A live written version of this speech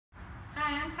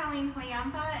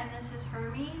And this is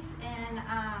Hermes, and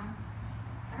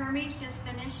Hermes just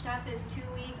finished up his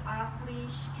 2-week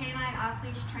canine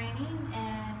off-leash training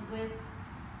and with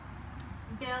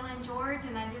Bill and George,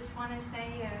 and I just want to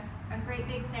say a great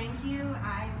big thank you.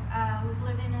 I was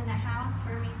living in a house.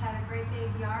 Hermes had a great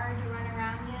big yard to run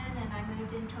around in, and I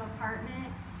moved into an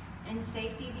apartment, and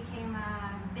safety became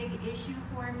a big issue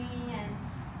for me,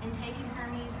 and taking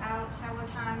Hermes out several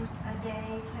times a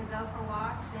day to go for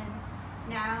walks, and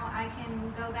now I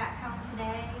can go back home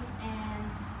today and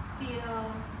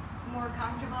feel more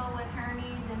comfortable with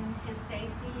Hermes and his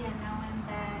safety, and knowing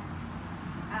that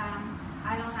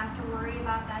I don't have to worry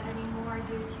about that anymore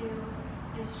due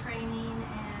to his training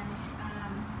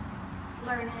and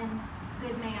learning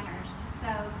good manners. So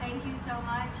thank you so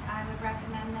much. I would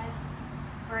recommend this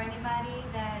for anybody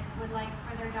that would like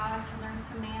for their dog to learn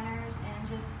some manners and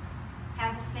just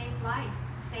have a safe life,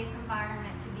 safe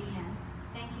environment to be in.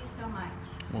 Thank you so much.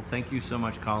 Well, thank you so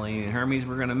much, Colleen. And Hermes,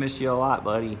 we're going to miss you a lot,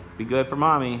 buddy. Be good for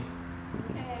mommy.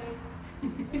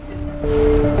 Okay.